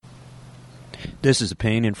This is the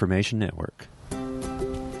Pain Information Network. Well,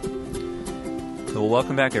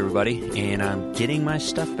 welcome back, everybody, and I'm getting my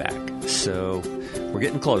stuff back, so we're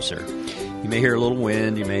getting closer. You may hear a little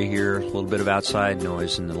wind, you may hear a little bit of outside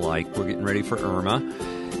noise and the like. We're getting ready for Irma,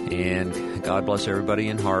 and God bless everybody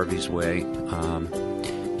in Harvey's way,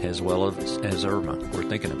 as well as Irma. We're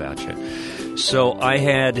thinking about you. So I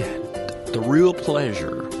had the real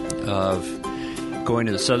pleasure of going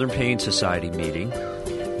to the Southern Pain Society meeting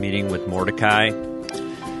with Mordecai,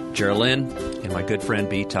 Geralyn, and my good friend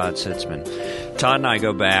B. Todd Sitzman. Todd and I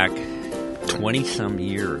go back 20-some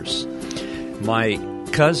years. My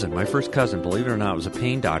first cousin, believe it or not, was a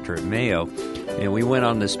pain doctor at Mayo, and we went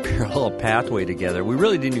on this parallel pathway together. We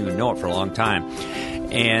really didn't even know it for a long time.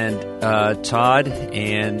 And Todd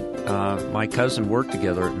and my cousin worked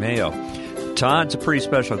together at Mayo. Todd's a pretty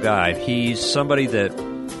special guy. He's somebody that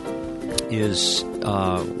is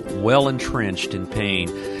well entrenched in pain,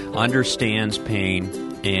 understands pain,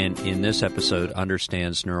 and in this episode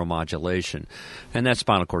understands neuromodulation, and that's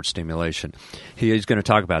spinal cord stimulation. He's going to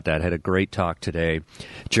talk about that. Had a great talk today.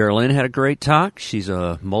 Geralyn had a great talk. She's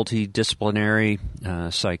a multidisciplinary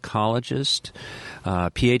psychologist,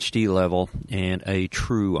 PhD level, and a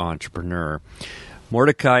true entrepreneur.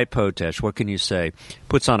 Mordecai Potesh, what can you say?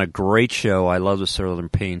 Puts on a great show. I love the Southern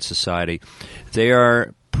Pain Society. They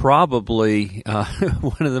are probably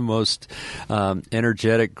one of the most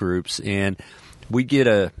energetic groups, and we get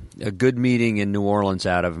a good meeting in New Orleans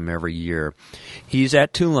out of him every year. He's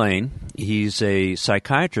at Tulane. He's a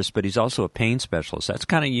psychiatrist, but he's also a pain specialist. That's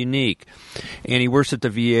kind of unique. And he works at the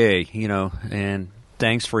VA, and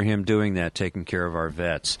thanks for him doing that, taking care of our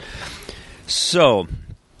vets. So,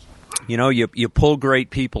 you pull great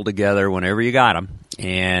people together whenever you got them.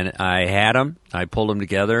 And I had them. I pulled them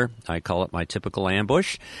together. I call it my typical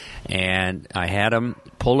ambush. And I had them,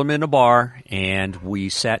 pulled them in a bar, and we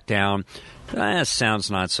sat down. Sounds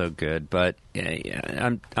not so good, but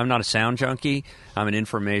I'm not a sound junkie. I'm an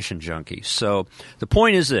information junkie. So the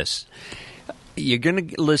point is this. You're going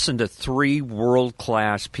to listen to three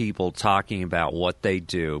world-class people talking about what they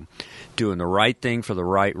do, doing the right thing for the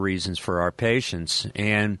right reasons for our patients.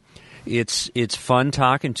 And it's fun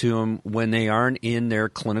talking to them when they aren't in their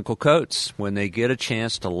clinical coats, when they get a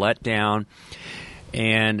chance to let down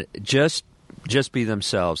and just be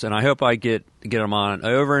themselves. And I hope I get them on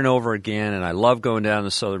over and over again, and I love going down to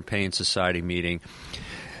the Southern Pain Society meeting.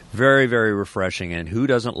 Very, very refreshing, and who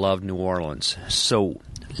doesn't love New Orleans? So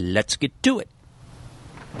let's get to it.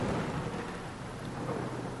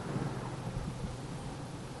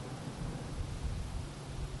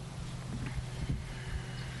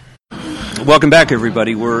 Welcome back,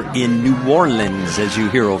 everybody. We're in New Orleans, as you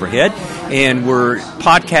hear overhead, and we're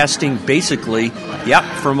podcasting basically,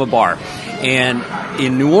 from a bar. And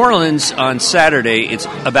in New Orleans on Saturday, it's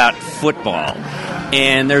about football.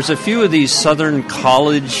 And there's a few of these Southern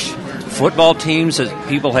college football teams that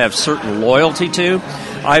people have certain loyalty to.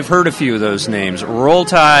 I've heard a few of those names. Roll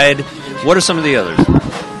Tide. What are some of the others?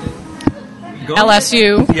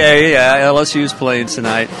 LSU. Yeah. LSU's playing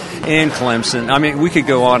tonight. And Clemson. I mean, we could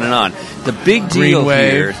go on and on. The big deal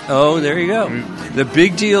here... Oh, there you go. The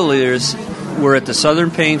big deal is we're at the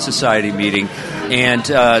Southern Pain Society meeting, and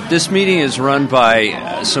this meeting is run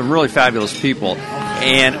by some really fabulous people.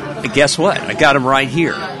 And guess what? I got them right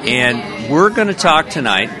here. And we're going to talk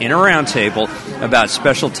tonight in a roundtable about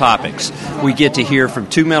special topics. We get to hear from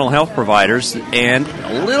two mental health providers and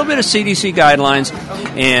a little bit of CDC guidelines,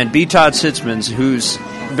 and B. Todd Sitzman, who's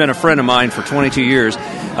been a friend of mine for 22 years,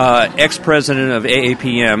 ex-president of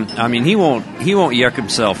AAPM. I mean, he won't yuck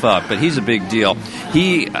himself up, but he's a big deal.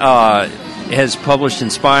 He has published in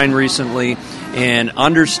Spine recently and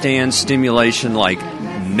understands stimulation like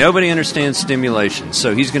nobody understands stimulation.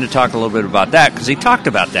 So he's going to talk a little bit about that because he talked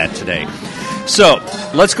about that today. So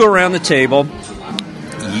let's go around the table.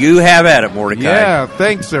 You have at it, Mordecai. Yeah,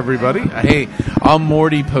 thanks, everybody. Hey, I'm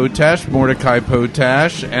Mordy Potesh, Mordecai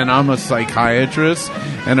Potesh, and I'm a psychiatrist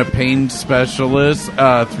and a pain specialist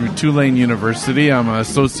through Tulane University. I'm an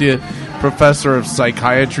associate professor of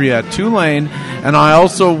psychiatry at Tulane, and I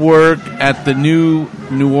also work at the new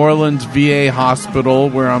New Orleans VA hospital,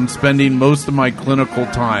 where I'm spending most of my clinical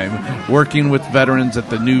time working with veterans at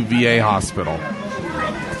the new VA hospital.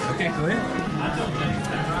 Okay, go ahead.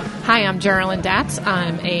 Hi, I'm Geralyn.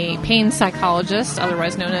 I'm a pain psychologist,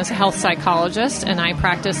 otherwise known as a health psychologist, and I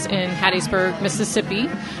practice in Hattiesburg, Mississippi,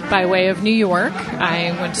 by way of New York.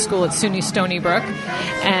 I went to school at SUNY Stony Brook,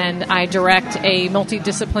 and I direct a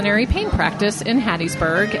multidisciplinary pain practice in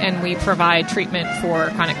Hattiesburg, and we provide treatment for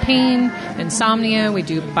chronic pain, insomnia. We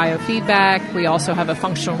do biofeedback. We also have a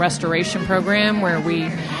functional restoration program where we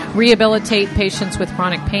rehabilitate patients with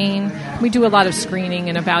chronic pain. We do a lot of screening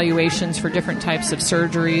and evaluations for different types of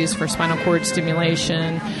surgeries, for spinal cord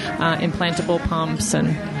stimulation, implantable pumps,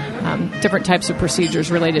 and different types of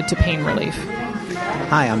procedures related to pain relief.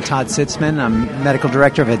 Hi, I'm Todd Sitzman. I'm Medical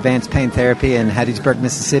Director of Advanced Pain Therapy in Hattiesburg,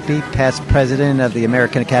 Mississippi, past President of the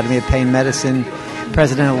American Academy of Pain Medicine,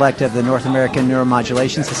 President-elect of the North American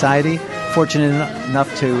Neuromodulation Society. Fortunate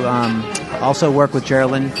enough to also work with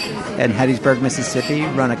Geralyn in Hattiesburg, Mississippi,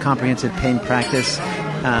 run a comprehensive pain practice,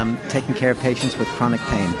 taking care of patients with chronic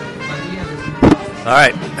pain. All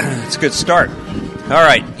right, it's a good start. All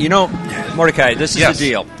right, Mordecai, this is the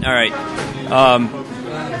deal. All right,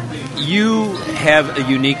 you have a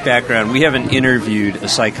unique background. We haven't interviewed a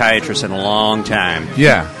psychiatrist in a long time.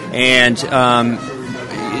 Yeah. And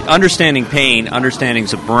understanding pain, understanding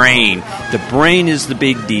the brain is the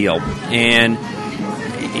big deal. And,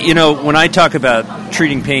 when I talk about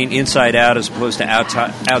treating pain inside out as opposed to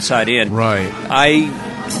outside in, right, I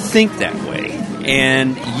think that way.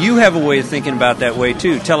 And you have a way of thinking about that way,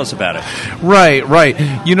 too. Tell us about it. Right.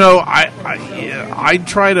 I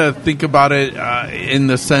try to think about it in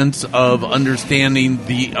the sense of understanding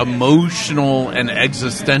the emotional and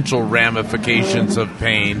existential ramifications of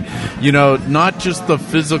pain. Not just the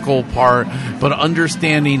physical part, but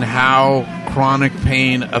understanding how chronic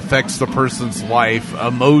pain affects the person's life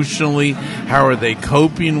emotionally. How are they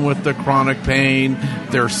coping with the chronic pain,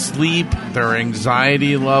 their sleep, their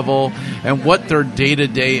anxiety level, and what their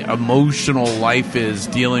day-to-day emotional life is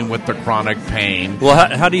dealing with the chronic pain. Well,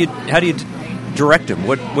 how do you direct them?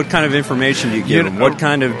 What kind of information do you give them? What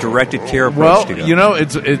kind of directed care approach do you go?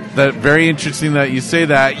 It's that very interesting that you say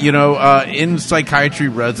that. In psychiatry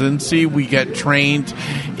residency, we get trained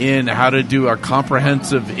in how to do a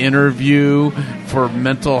comprehensive interview for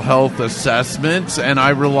mental health assessments, and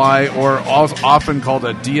I rely, or often called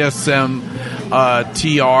a DSM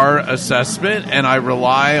TR assessment, and I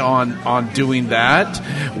rely on doing that.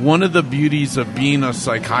 One of the beauties of being a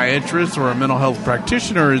psychiatrist or a mental health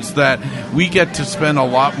practitioner is that we get to spend a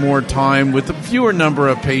lot more time with a fewer number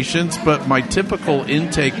of patients, but my typical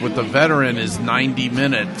intake with a veteran is 90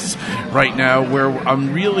 minutes right now, where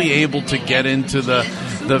I'm really able to get into the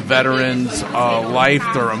veteran's life,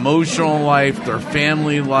 their emotional life, their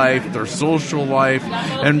family life, their social life,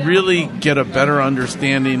 and really get a better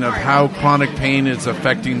understanding of how chronic pain is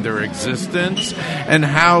affecting their existence and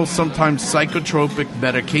how sometimes psychotropic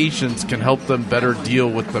medications can help them better deal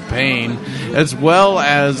with the pain, as well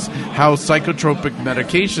as how psychotropic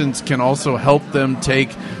medications can also help them take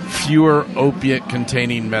fewer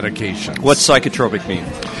opiate-containing medications. What's psychotropic mean?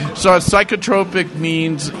 So psychotropic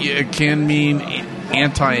can mean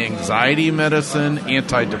anti-anxiety medicine,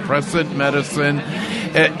 antidepressant medicine.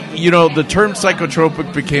 The term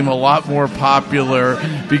psychotropic became a lot more popular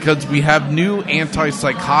because we have new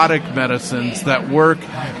antipsychotic medicines that work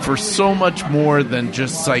for so much more than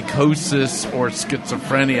just psychosis or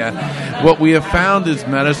schizophrenia. What we have found is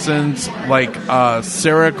medicines like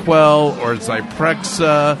Seroquel or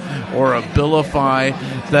Zyprexa or Abilify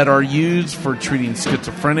that are used for treating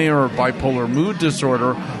schizophrenia or bipolar mood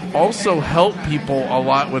disorder also help people a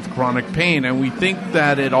lot with chronic pain, and we think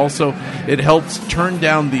that it helps turn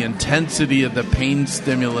down the intensity of the pain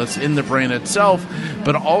stimulus in the brain itself,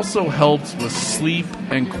 but also helps with sleep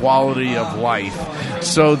and quality of life,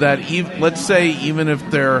 so that let's say even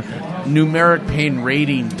if their numeric pain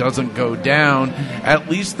rating doesn't go down, at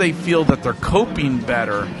least they feel that they're coping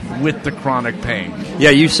better with the chronic pain. Yeah,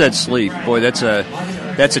 you said sleep. Boy, that's a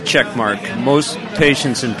check mark. Most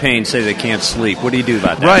patients in pain say they can't sleep. What do you do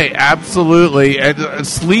about that? Right, absolutely.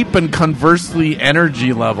 Sleep and conversely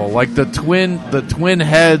energy level. Like the twin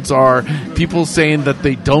heads are people saying that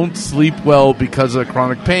they don't sleep well because of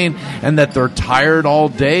chronic pain and that they're tired all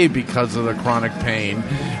day because of the chronic pain.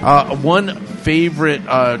 One favorite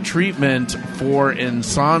treatment for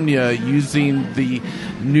insomnia using the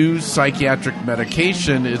new psychiatric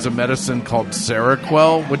medication is a medicine called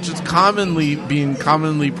Seroquel, which is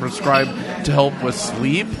commonly prescribed to help with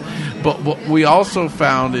sleep. But what we also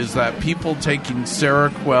found is that people taking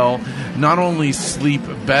Seroquel not only sleep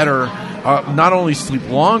better, not only sleep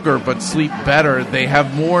longer, but sleep better. They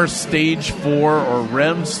have more stage 4 or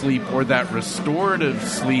REM sleep, or that restorative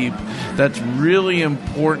sleep that's really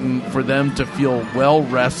important for them to feel well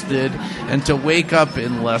rested and to wake up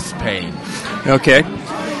in less pain. Okay.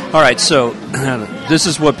 All right, so this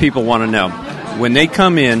is what people want to know. When they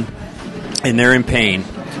come in and they're in pain,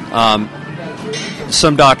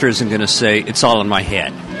 some doctor isn't going to say, it's all in my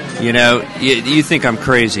head. You know, you think I'm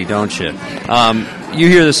crazy, don't you? You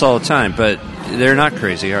hear this all the time, but they're not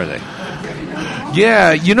crazy, are they?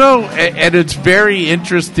 Yeah, you know, and it's very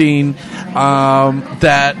interesting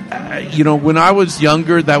that, you know, when I was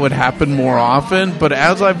younger, that would happen more often. But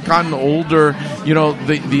as I've gotten older, you know,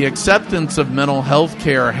 the acceptance of mental health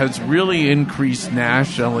care has really increased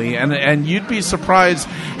nationally. And you'd be surprised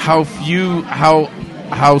how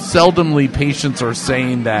seldomly patients are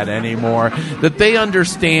saying that anymore, that they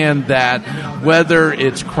understand that whether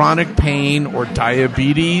it's chronic pain or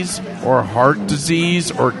diabetes or heart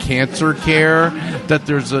disease or cancer care, that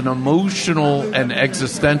there's an emotional and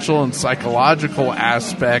existential and psychological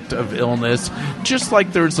aspect of illness, just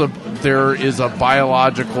like there is a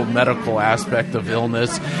biological medical aspect of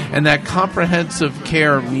illness, and that comprehensive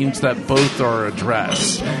care means that both are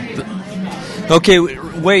addressed. Okay,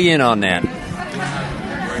 weigh in on that.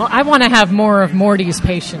 Well, I want to have more of Mordy's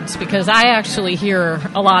patients, because I actually hear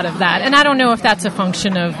a lot of that. And I don't know if that's a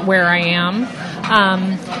function of where I am,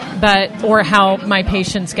 or how my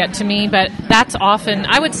patients get to me. But that's often,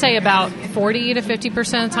 I would say about 40 to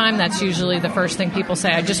 50% of the time, that's usually the first thing people say.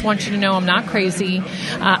 I just want you to know I'm not crazy.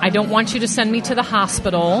 I don't want you to send me to the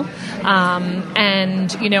hospital.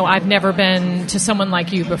 And, you know, I've never been to someone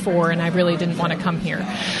like you before, and I really didn't want to come here.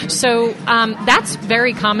 So that's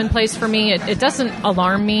very commonplace for me. It doesn't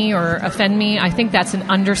alarm me or offend me. I think that's an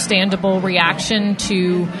understandable reaction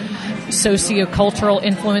to sociocultural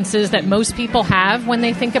influences that most people have when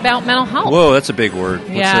they think about mental health. Whoa, that's a big word.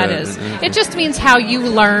 Yeah, it is. It just means how you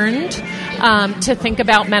learned to think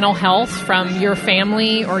about mental health from your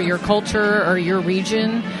family or your culture or your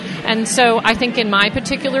region. And so I think in my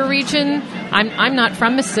particular region, I'm not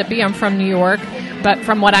from Mississippi, I'm from New York, but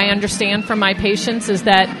from what I understand from my patients is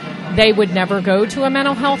that they would never go to a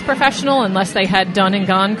mental health professional unless they had done and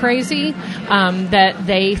gone crazy, that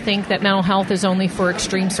they think that mental health is only for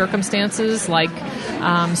extreme circumstances like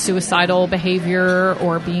suicidal behavior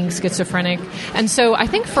or being schizophrenic. And so I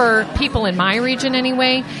think for people in my region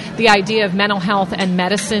anyway, the idea of mental health and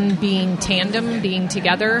medicine being tandem, being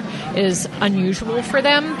together, is unusual for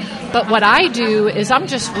them. But what I do is I'm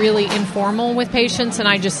just really informal with patients, and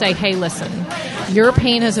I just say, hey, listen, your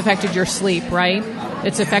pain has affected your sleep, right?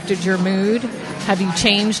 It's affected your mood. Have you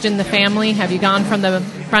changed in the family? Have you gone from the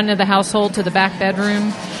front of the household to the back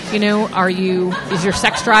bedroom? You know, is your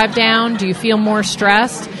sex drive down? Do you feel more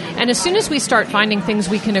stressed? And as soon as we start finding things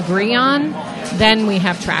we can agree on, then we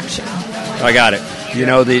have traction. I got it. You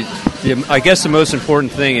know, I guess the most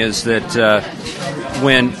important thing is that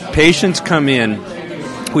when patients come in,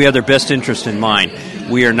 we have their best interest in mind.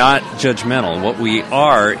 We are not judgmental. What we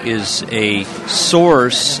are is a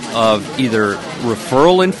source of either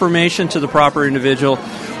referral information to the proper individual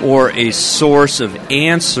or a source of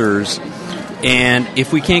answers. And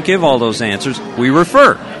if we can't give all those answers, we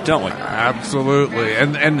refer, don't we? Absolutely.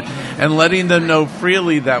 And letting them know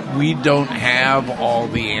freely that we don't have all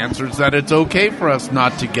the answers, that it's okay for us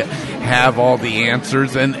not to have all the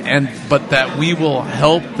answers, but that we will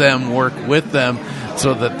help them, work with them,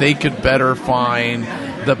 so that they could better find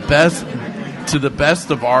the best, to the best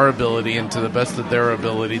of our ability and to the best of their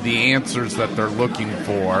ability, the answers that they're looking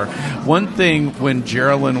for. One thing when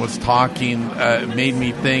Geralyn was talking made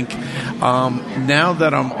me think, now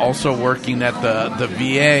that I'm also working at the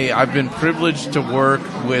VA, I've been privileged to work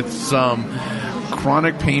with some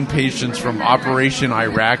chronic pain patients from Operation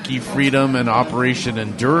Iraqi Freedom and Operation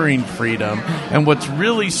Enduring Freedom. And what's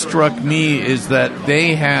really struck me is that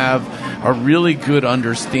they have a really good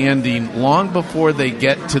understanding long before they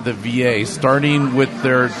get to the VA, starting with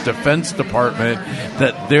their Defense Department,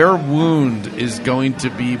 that their wound is going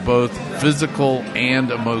to be both physical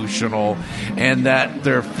and emotional, and that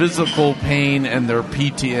their physical pain and their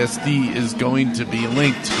PTSD is going to be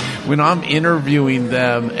linked. When I'm interviewing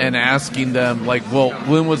them and asking them, like, well,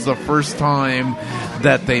 when was the first time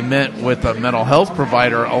that they met with a mental health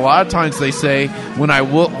provider, a lot of times they say, when I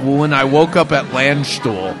woke up at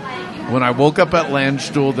Landstuhl. When I woke up at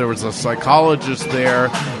Landstuhl, there was a psychologist there.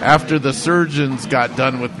 After the surgeons got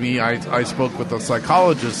done with me, I spoke with a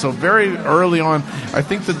psychologist. So very early on, I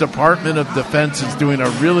think the Department of Defense is doing a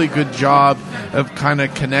really good job of kind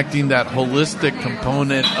of connecting that holistic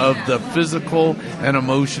component of the physical and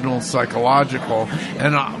emotional, psychological.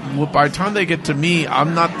 And by the time they get to me,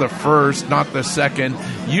 I'm not the first, not the second,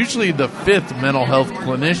 usually the fifth mental health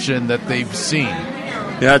clinician that they've seen.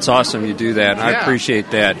 Yeah, that's awesome you do that. I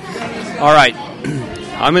appreciate that. All right.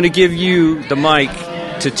 I'm going to give you the mic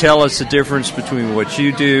to tell us the difference between what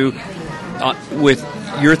you do with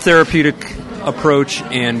your therapeutic approach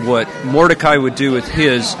and what Mordecai would do with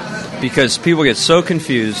his, because people get so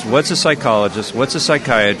confused. What's a psychologist? What's a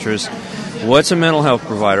psychiatrist? What's a mental health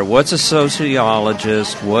provider? What's a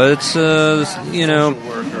sociologist? What's a, you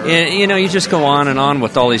just go on and on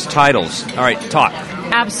with all these titles. All right, talk.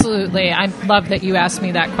 Absolutely. I love that you asked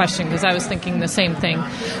me that question because I was thinking the same thing.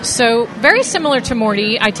 So very similar to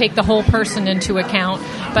Mordy, I take the whole person into account,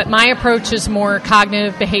 but my approach is more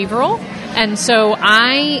cognitive behavioral. And so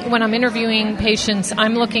when I'm interviewing patients,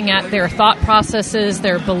 I'm looking at their thought processes,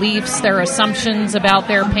 their beliefs, their assumptions about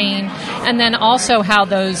their pain, and then also how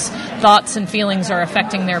those thoughts and feelings are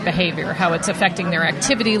affecting their behavior, how it's affecting their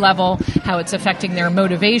activity level, how it's affecting their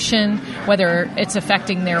motivation, whether it's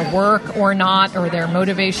affecting their work or not, or their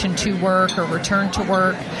motivation to work or return to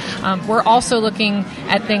work. We're also looking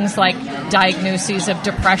at things like diagnoses of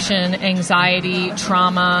depression, anxiety,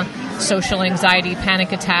 trauma, social anxiety,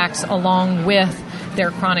 panic attacks, along with their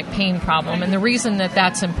chronic pain problem. And the reason that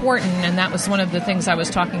that's important, and that was one of the things I was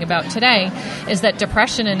talking about today, is that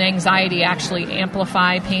depression and anxiety actually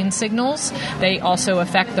amplify pain signals. They also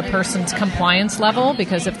affect the person's compliance level,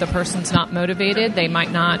 because if the person's not motivated, they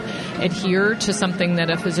might not adhere to something that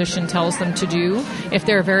a physician tells them to do. If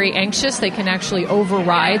they're very anxious, they can actually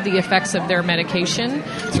override the effects of their medication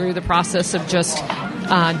through the process of just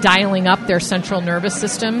dialing up their central nervous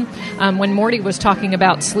system. When Mordy was talking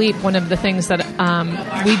about sleep, one of the things that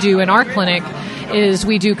we do in our clinic is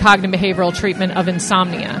we do cognitive behavioral treatment of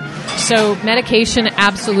insomnia. So medication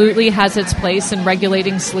absolutely has its place in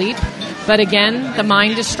regulating sleep. But again, the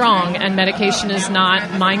mind is strong, and medication is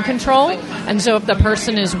not mind control. And so if the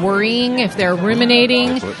person is worrying, if they're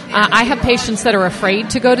ruminating, I have patients that are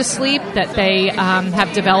afraid to go to sleep, that they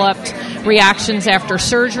have developed reactions after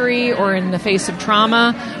surgery or in the face of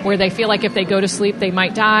trauma, where they feel like if they go to sleep, they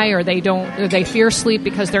might die, or they fear sleep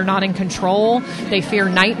because they're not in control. They fear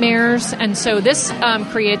nightmares. And so this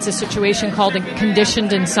creates a situation called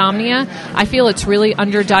conditioned insomnia. I feel it's really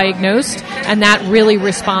underdiagnosed, and that really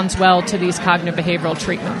responds well to these cognitive behavioral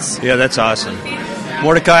treatments. Yeah, that's awesome.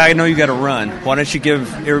 Mordecai, I know you got to run. Why don't you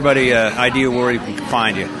give everybody an idea where you can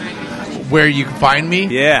find you? Where you can find me?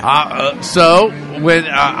 Yeah. So when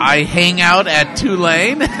I hang out at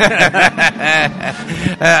Tulane,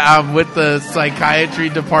 I'm with the psychiatry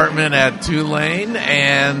department at Tulane,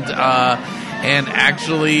 and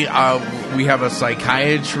actually we have a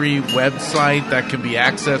psychiatry website that can be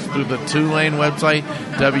accessed through the Tulane website,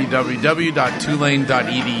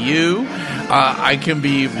 www.tulane.edu. I can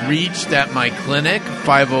be reached at my clinic,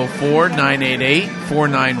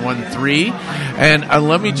 504-988-4913. And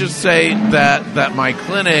let me just say that my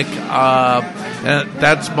clinic,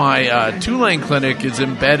 that's my Tulane clinic, is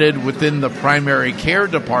embedded within the primary care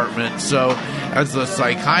department. So as a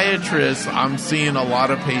psychiatrist, I'm seeing a lot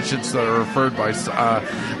of patients that are referred by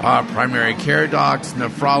primary care docs,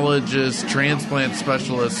 nephrologists, transplant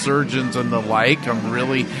specialists, surgeons, and the like. I'm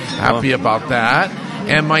really happy about that.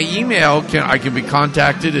 And my email, I can be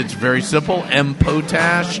contacted. It's very simple,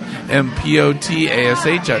 mpotash,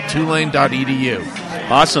 MPOTASH, at tulane.edu.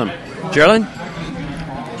 Awesome. Geralyn?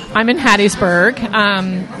 I'm in Hattiesburg.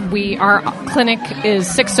 Our clinic is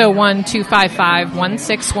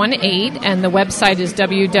 601-255-1618, and the website is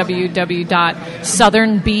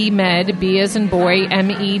www.southernbmed, B as in boy,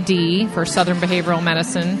 MED, for Southern Behavioral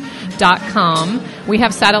Medicine.com. We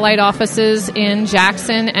have satellite offices in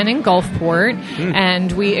Jackson and in Gulfport,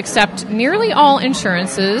 and we accept nearly all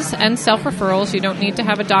insurances and self-referrals. You don't need to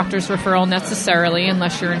have a doctor's referral necessarily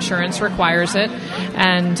unless your insurance requires it,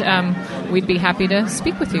 and we'd be happy to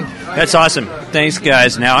speak with you. That's awesome. Thanks,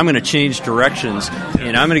 guys. Now I'm going to change directions,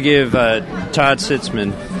 and I'm going to give Todd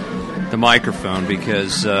Sitzman the microphone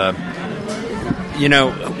because, one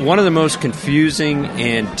of the most confusing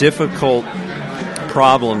and difficult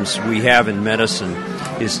problems we have in medicine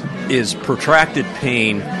is protracted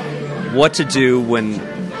pain. What to do when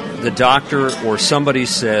the doctor or somebody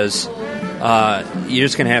says, you're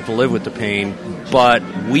just going to have to live with the pain, but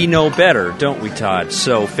we know better, don't we, Todd?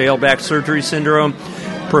 So failed back surgery syndrome,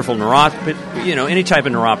 peripheral neuropathy, any type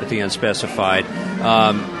of neuropathy unspecified.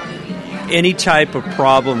 any type of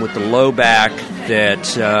problem with the low back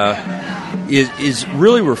that is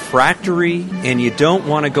really refractory and you don't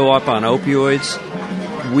want to go up on opioids,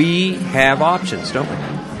 we have options, don't we?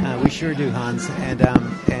 We sure do, Hans. And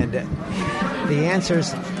the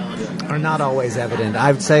answers are not always evident.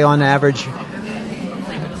 I would say on average,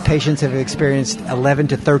 patients have experienced 11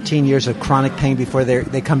 to 13 years of chronic pain before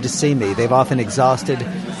they come to see me. They've often exhausted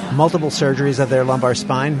multiple surgeries of their lumbar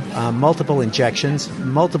spine, multiple injections,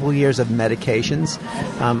 multiple years of medications,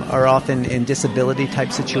 are often in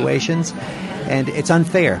disability-type situations. And it's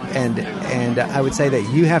unfair. And I would say that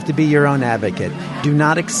you have to be your own advocate. Do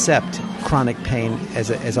not accept chronic pain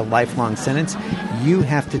as a lifelong sentence. You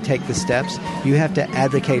have to take the steps. You have to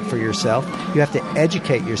advocate for yourself. You have to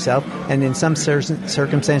educate yourself. And in some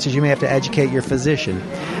circumstances, you may have to educate your physician.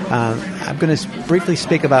 I'm going to briefly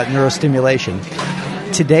speak about neurostimulation.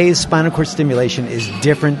 Today's spinal cord stimulation is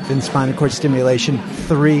different than spinal cord stimulation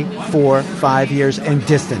 3, 4, 5 years and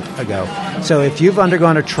distant ago. So if you've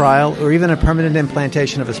undergone a trial or even a permanent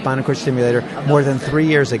implantation of a spinal cord stimulator more than 3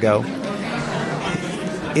 years ago,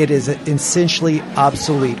 it is essentially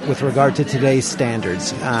obsolete with regard to today's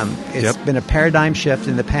standards. It's been a paradigm shift.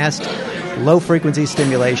 In the past, low-frequency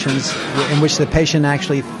stimulations in which the patient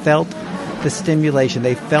actually felt the stimulation.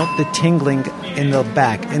 They felt the tingling in the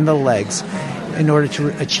back, in the legs, in order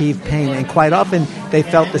to achieve pain. And quite often, they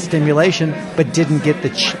felt the stimulation but didn't get the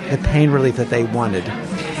pain relief that they wanted.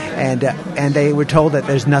 And they were told that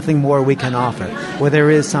there's nothing more we can offer. Well, there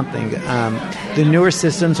is something. The newer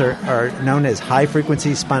systems are known as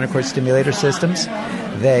high-frequency spinal cord stimulator systems.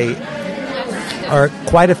 They are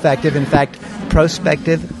quite effective. In fact,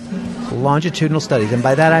 prospective longitudinal studies, and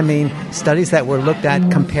by that I mean studies that were looked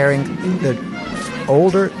at comparing the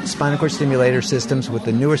older spinal cord stimulator systems with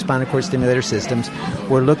the newer spinal cord stimulator systems,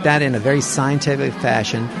 were looked at in a very scientific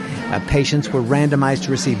fashion. Patients were randomized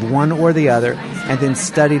to receive one or the other and then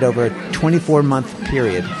studied over a 24-month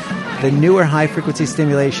period. The newer high-frequency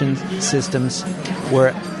stimulation systems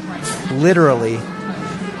were literally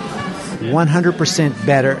 100%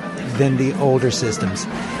 better than the older systems.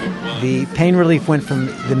 The pain relief went from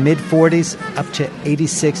the mid-40s up to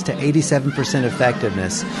 86 to 87%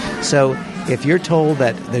 effectiveness. So if you're told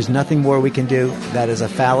that there's nothing more we can do, that is a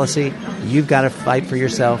fallacy. You've got to fight for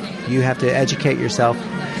yourself. You have to educate yourself,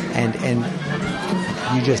 and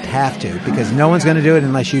you just have to, because no one's going to do it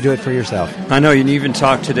unless you do it for yourself. I know you even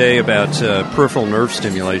talked today about peripheral nerve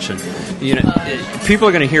stimulation. You know, people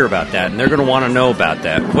are going to hear about that, and they're going to want to know about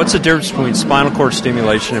that. What's the difference between spinal cord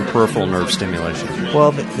stimulation and peripheral nerve stimulation?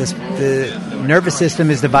 Well, the nervous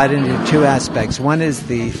system is divided into two aspects. One is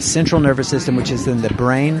the central nervous system, which is in the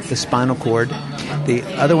brain, the spinal cord. The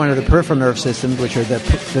other one are the peripheral nerve systems, which are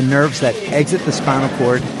the nerves that exit the spinal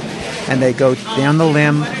cord, and they go down the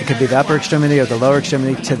limb. It could be the upper extremity or the lower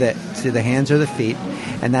extremity to the hands or the feet,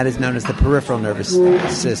 and that is known as the peripheral nervous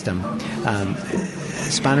system.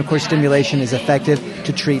 Spinal cord stimulation is effective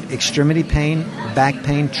to treat extremity pain, back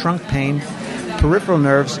pain, trunk pain. Peripheral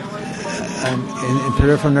nerves and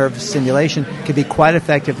peripheral nerve stimulation can be quite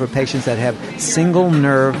effective for patients that have single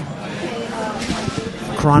nerve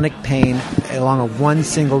chronic pain along a one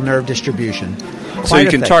single nerve distribution. So you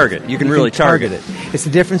can target. You can really target it. It's the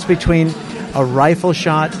difference between a rifle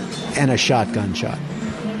shot and a shotgun shot.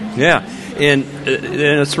 Yeah, and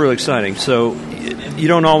it's really exciting. So you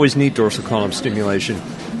don't always need dorsal column stimulation.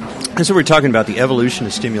 And so we're talking about the evolution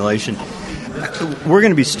of stimulation. We're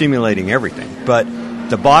going to be stimulating everything, but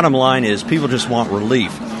the bottom line is people just want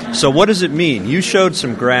relief. So what does it mean? You showed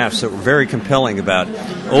some graphs that were very compelling about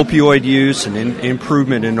opioid use and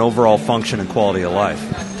improvement in overall function and quality of life.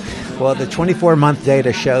 Well, the 24-month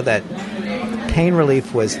data show that pain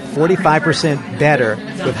relief was 45% better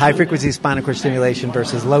with high-frequency spinal cord stimulation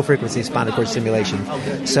versus low-frequency spinal cord stimulation.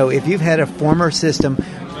 So if you've had a former system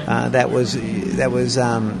that was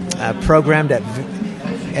programmed at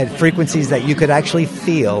frequencies that you could actually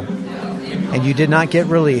feel and you did not get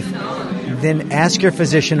relief, then ask your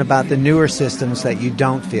physician about the newer systems that you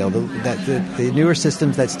don't feel, the newer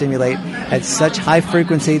systems that stimulate at such high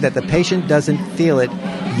frequency that the patient doesn't feel it,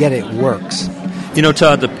 yet it works. You know,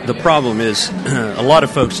 Todd, the problem is a lot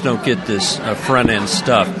of folks don't get this front-end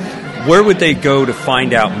stuff. Where would they go to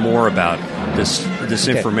find out more about this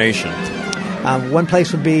information? One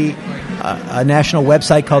place would be a national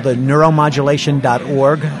website called the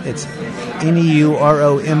neuromodulation.org. It's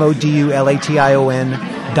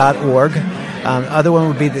neuromodulation.org. Other one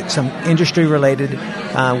would be some industry-related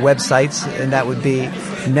websites, and that would be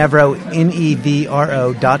nevro.com.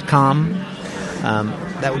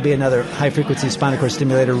 That would be another high-frequency spinal cord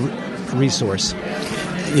stimulator resource.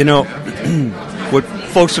 You know, what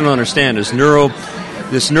folks don't understand is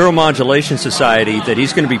this Neuromodulation Society that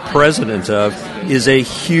he's going to be president of is a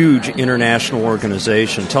huge international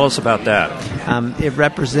organization. Tell us about that.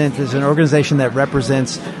 It's an organization that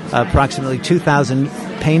represents approximately 2,000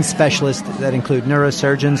 pain specialists that include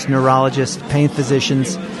neurosurgeons, neurologists, pain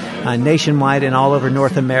physicians, nationwide and all over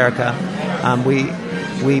North America.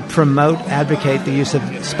 We promote, advocate the use of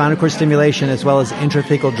spinal cord stimulation as well as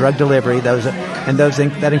intrathecal drug delivery.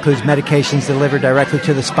 That includes medications delivered directly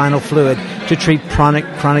to the spinal fluid to treat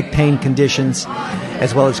chronic pain conditions,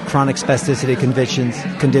 as well as chronic spasticity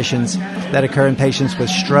conditions that occur in patients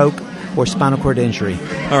with stroke or spinal cord injury.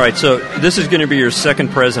 All right, so this is going to be your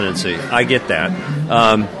second presidency. I get that.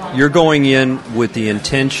 You're going in with the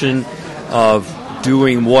intention of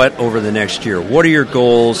doing what over the next year? What are your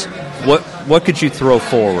goals? What could you throw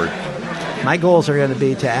forward? My goals are going to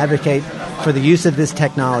be to advocate for the use of this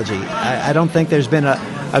technology. I don't think there's been a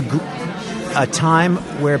time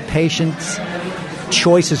where patients'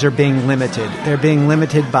 choices are being limited. They're being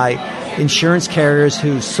limited by insurance carriers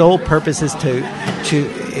whose sole purpose is to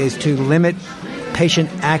limit patient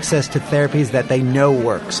access to therapies that they know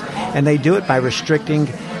works. And they do it by restricting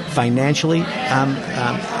financially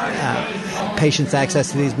patients'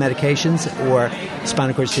 access to these medications or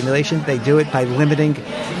spinal cord stimulation. They do it by limiting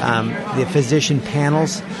the physician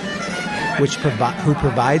panels who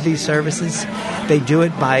provide these services. They do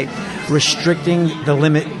it by restricting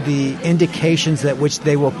the indications that which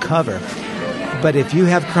they will cover. But if you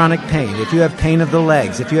have chronic pain, if you have pain of the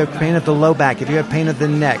legs, if you have pain of the low back, if you have pain of the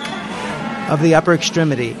neck, of the upper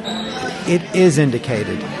extremity, it is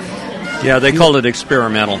indicated. Yeah, they call it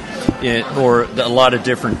experimental, or a lot of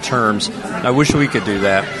different terms. I wish we could do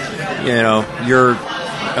that. Your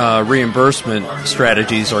reimbursement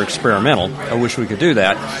strategies are experimental. I wish we could do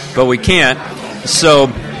that, but we can't.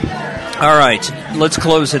 So, all right, let's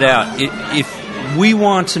close it out. If we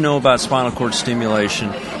want to know about spinal cord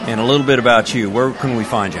stimulation and a little bit about you, where can we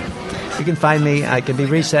find you? You can find me. I can be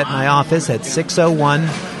reached at my office at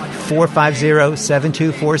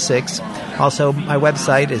 601-450-7246. Also, my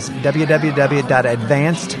website is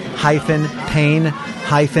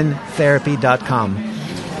www.advanced-pain-therapy.com.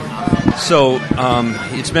 So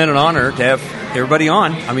it's been an honor to have everybody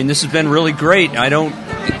on. I mean, this has been really great. I don't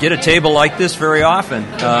get a table like this very often.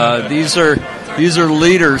 These are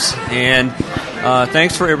leaders, and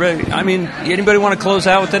thanks for everybody. I mean, anybody want to close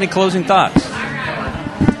out with any closing thoughts?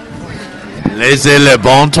 Laissez le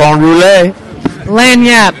bon temps rouler.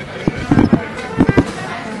 Lagniappe.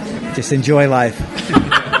 Just enjoy life.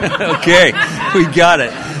 Okay, we got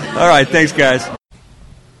it. All right, thanks, guys.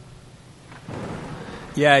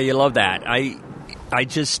 Yeah, you love that. I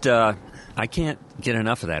just I can't get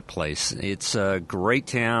enough of that place. It's a great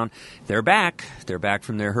town. They're back. They're back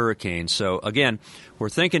from their hurricane. So again, we're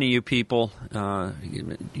thinking of you people.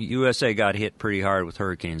 USA got hit pretty hard with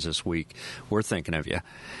hurricanes this week. We're thinking of you.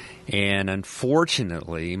 And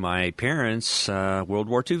unfortunately, my parents, World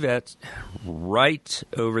War II vets, right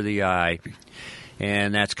over the eye,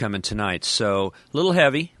 and that's coming tonight. So a little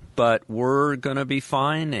heavy, but we're going to be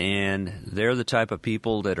fine, and they're the type of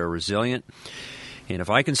people that are resilient. And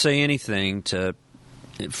if I can say anything to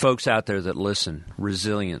folks out there that listen,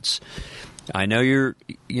 resilience. I know you're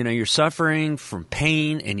suffering from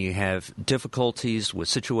pain and you have difficulties with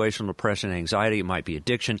situational depression, anxiety. It might be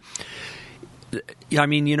addiction. I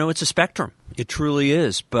mean, it's a spectrum. It truly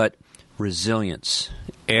is. But resilience.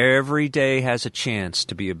 Every day has a chance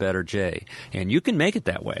to be a better day. And you can make it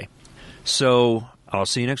that way. So I'll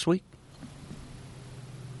see you next week.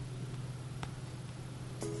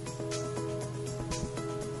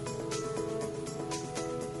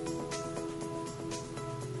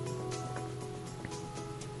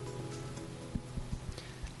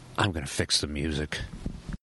 I'm going to fix the music.